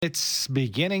It's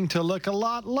beginning to look a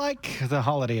lot like the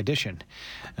holiday edition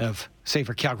of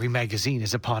Savour Calgary Magazine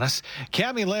is upon us.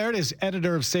 Cammie Laird is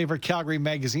editor of Savour Calgary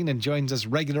Magazine and joins us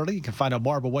regularly. You can find out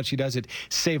more about what she does at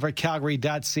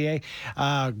savourcalgary.ca.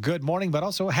 Good morning, but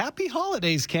also happy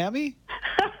holidays, Cammie.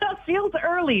 Feels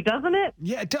early, doesn't it?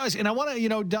 Yeah, it does. And I want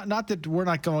to, not that we're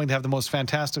not going to have the most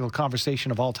fantastical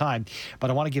conversation of all time, but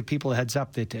I want to give people a heads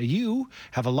up that you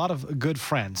have a lot of good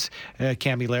friends,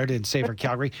 Cammie Laird in Savour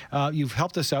Calgary. You've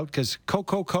helped us out because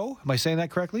Coco, am I saying that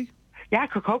correctly? Yeah,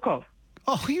 Coco.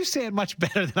 Oh, you say it much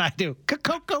better than I do.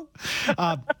 Coco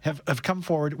have come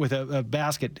forward with a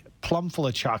basket plumb full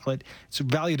of chocolate. It's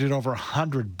valued at over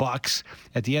 $100.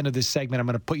 At the end of this segment, I'm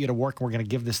going to put you to work, and we're going to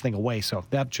give this thing away. So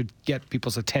that should get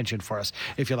people's attention for us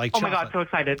if you like chocolate. Oh, my God, so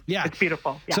excited. Yeah. It's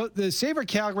beautiful. Yeah. So the Savour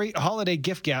Calgary Holiday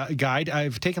Gift Guide,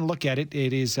 I've taken a look at it.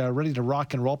 It is ready to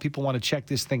rock and roll. People want to check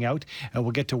this thing out.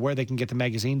 We'll get to where they can get the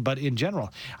magazine. But in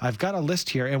general, I've got a list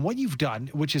here. And what you've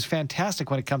done, which is fantastic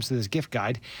when it comes to this gift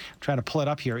guide, I'm trying to pull it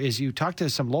up here, is you talk to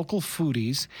some local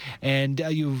foodies, and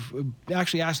you've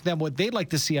actually asked them what they'd like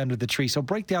to see under the tree. So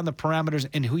break down the parameters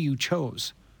and who you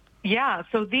chose. Yeah,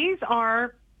 so these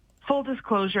are, full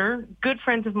disclosure, good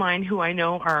friends of mine who I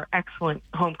know are excellent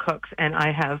home cooks, and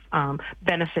I have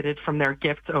benefited from their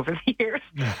gifts over the years.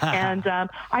 And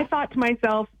I thought to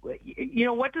myself,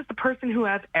 what does the person who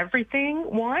has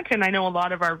everything want? And I know a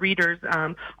lot of our readers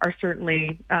are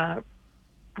certainly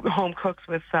home cooks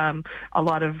with a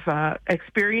lot of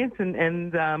experience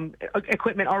and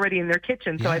equipment already in their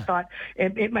kitchen. So I thought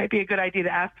it might be a good idea to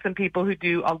ask some people who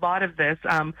do a lot of this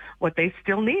what they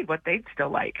still need, what they'd still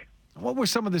like. What were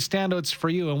some of the standouts for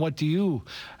you, and what do you,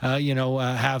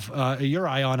 have your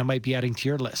eye on and might be adding to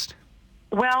your list?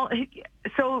 Well,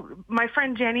 so my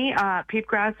friend Jenny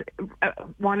Peepgrass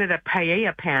wanted a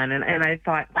paella pan, and I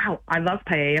thought, wow, I love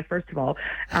paella, first of all.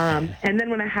 And then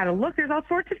when I had a look, there's all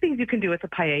sorts of things you can do with a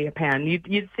paella pan.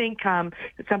 You'd think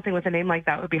something with a name like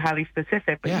that would be highly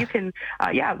specific, but you can,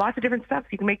 lots of different stuff.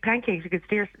 You can make pancakes, you could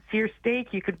sear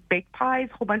steak, you could bake pies,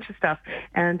 a whole bunch of stuff.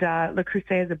 And Le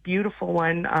Creuset is a beautiful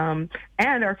one.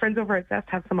 And our friends over at Zest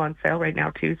have some on sale right now,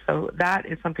 too. So that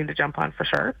is something to jump on for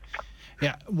sure.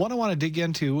 Yeah, what I want to dig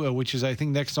into, which is I think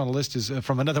next on the list, is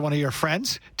from another one of your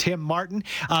friends, Tim Martin.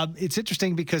 It's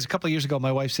interesting because a couple of years ago,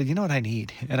 my wife said, you know what I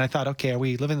need? And I thought, okay, are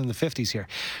we living in the 50s here?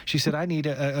 She said, I need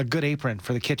a good apron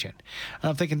for the kitchen.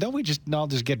 And I'm thinking, don't we just all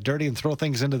just get dirty and throw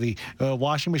things into the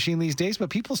washing machine these days?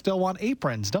 But people still want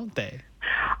aprons, don't they?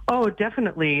 Oh,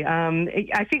 definitely.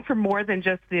 I think for more than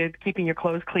just the keeping your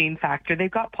clothes clean factor, they've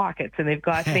got pockets and they've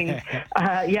got things,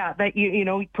 that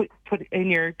you put in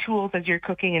your tools as you're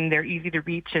cooking, and they're easy to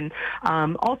reach. And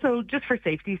also, just for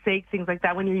safety's sake, things like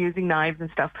that when you're using knives and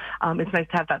stuff, it's nice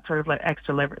to have that sort of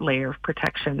extra layer of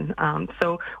protection.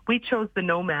 So we chose the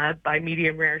Nomad by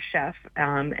Medium Rare Chef.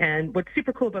 And what's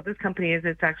super cool about this company is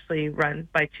it's actually run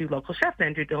by two local chefs,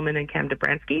 Andrew Dillman and Cam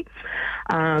Dobransky.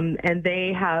 And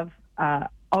they have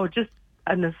just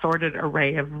an assorted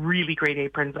array of really great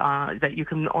aprons that you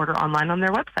can order online on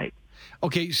their website.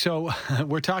 Okay, so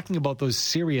we're talking about those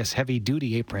serious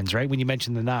heavy-duty aprons, right, when you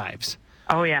mentioned the knives?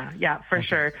 Oh, yeah, for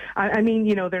sure. I mean,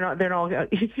 they're all...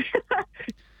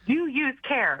 Do use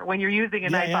care when you're using a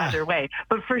knife either way,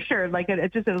 but for sure,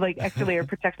 just a extra layer of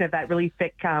protection of that really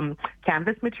thick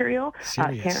canvas material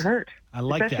can't hurt. I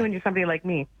like especially that. When you're somebody like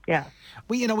me. Yeah.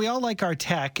 Well, we all like our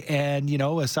tech, and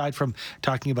aside from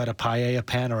talking about a paella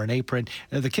pan or an apron,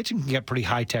 the kitchen can get pretty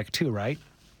high tech too, right?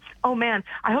 Oh, man,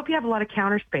 I hope you have a lot of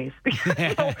counter space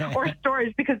or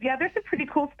storage because, there's some pretty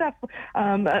cool stuff.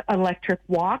 Electric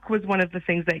wok was one of the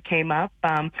things that came up.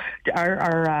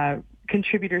 Our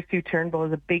contributor Sue Turnbull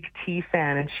is a big tea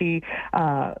fan, and she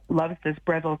loves this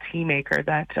Breville tea maker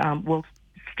that will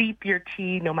steep your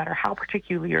tea no matter how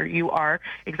particular you are,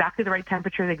 exactly the right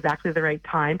temperature at exactly the right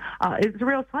time. It's a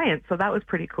real science, so that was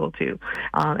pretty cool too.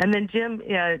 And then Jim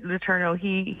Letourneau,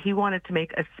 he wanted to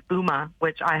make a spuma,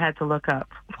 which I had to look up.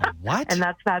 What? And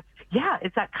that's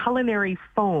it's that culinary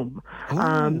foam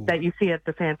that you see at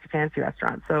the fancy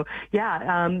restaurants. So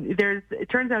it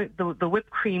turns out the whipped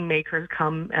cream makers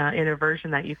come in a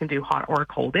version that you can do hot or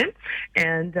cold in,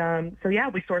 and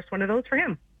we sourced one of those for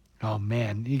him. Oh,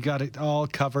 man, you got it all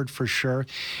covered for sure.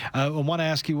 I want to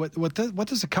ask you, what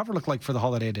does the cover look like for the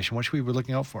holiday edition? What should we be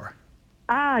looking out for?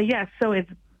 Yes, so it's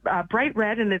bright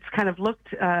red, and it's kind of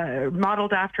looked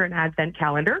modeled after an advent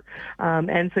calendar.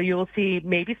 And so you'll see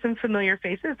maybe some familiar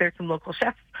faces. There's some local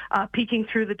chefs peeking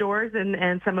through the doors,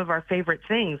 and some of our favorite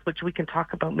things, which we can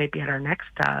talk about maybe at our next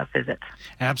visit.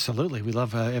 Absolutely. We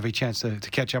love every chance to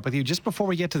catch up with you. Just before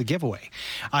we get to the giveaway,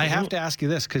 I have to ask you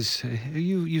this, because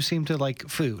you seem to like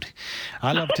food.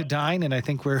 I love to dine, and I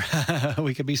think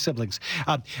we could be siblings.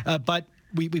 But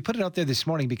we put it out there this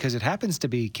morning because it happens to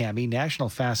be, Cammie, National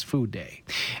Fast Food Day.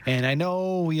 And I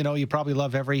know, you probably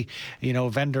love every,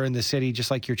 vendor in the city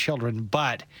just like your children,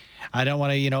 but I don't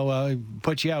want to,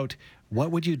 put you out.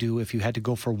 What would you do if you had to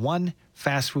go for one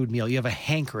fast food meal? You have a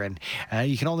hankering.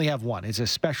 You can only have one. It's a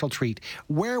special treat.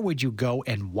 Where would you go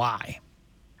and why?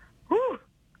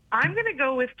 I'm going to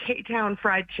go with K-Town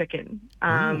Fried Chicken,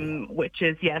 which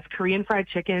is, Korean fried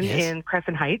chicken in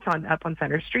Crescent Heights up on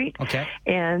Center Street. Okay.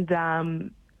 And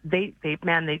they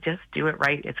just do it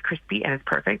right. It's crispy and it's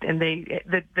perfect. And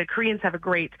the Koreans have a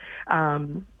great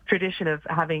tradition of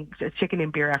having chicken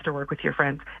and beer after work with your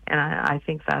friends. And I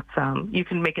think that's, you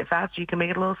can make it fast, you can make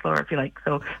it a little slower if you like.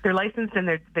 So they're licensed,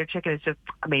 and their chicken is just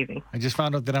amazing. I just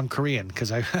found out that I'm Korean because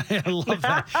I love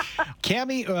that.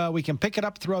 Cammie, we can pick it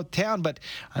up throughout town, but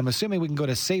I'm assuming we can go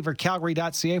to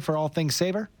savourcalgary.ca for all things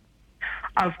Savour?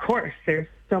 Of course. There's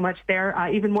so much there,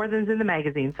 even more than is in the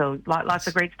magazine. So lots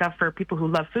of great stuff for people who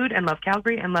love food and love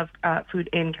Calgary and love food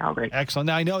in Calgary. Excellent.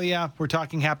 Now, I know, we're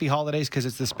talking happy holidays because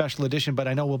it's the special edition, but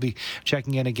I know we'll be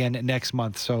checking in again next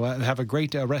month. So have a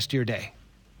great rest of your day.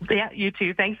 Yeah, you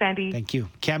too. Thanks, Andy. Thank you.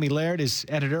 Cammie Laird is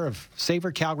editor of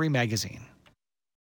Savour Calgary Magazine.